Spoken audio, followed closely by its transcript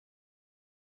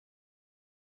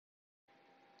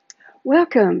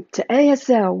Welcome to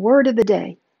ASL Word of the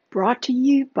Day, brought to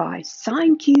you by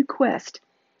SignCueQuest,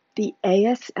 the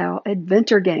ASL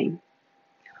Adventure Game.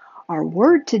 Our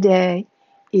word today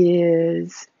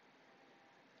is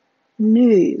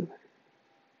new.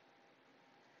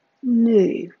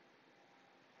 New.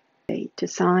 To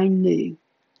sign new.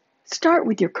 Start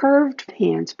with your curved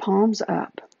hands, palms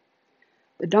up.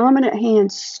 The dominant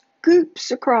hand scoops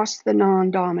across the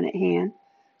non-dominant hand,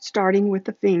 starting with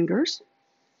the fingers.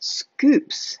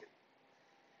 Scoops.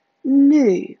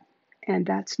 New. And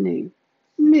that's new.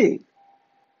 New.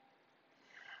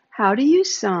 How do you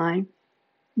sign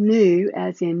new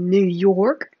as in New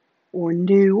York or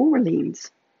New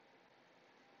Orleans?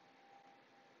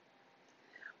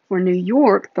 For New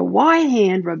York, the Y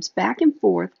hand rubs back and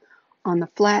forth on the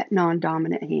flat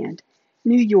non-dominant hand.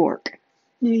 New York,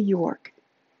 New York.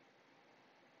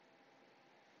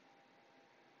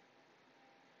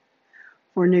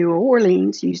 For New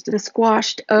Orleans, use the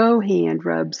squashed O hand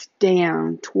rubs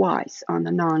down twice on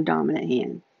the non-dominant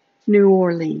hand. New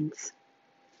Orleans,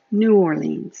 New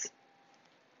Orleans.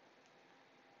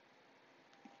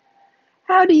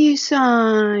 How do you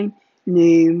sign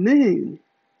new moon?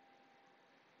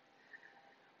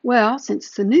 Well,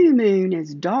 since the new moon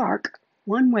is dark,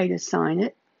 one way to sign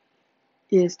it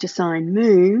is to sign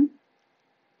moon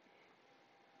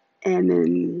and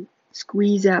then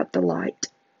squeeze out the light.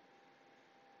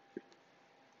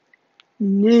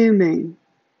 New moon.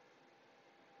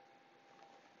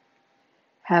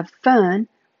 Have fun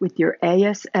with your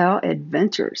ASL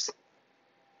adventures.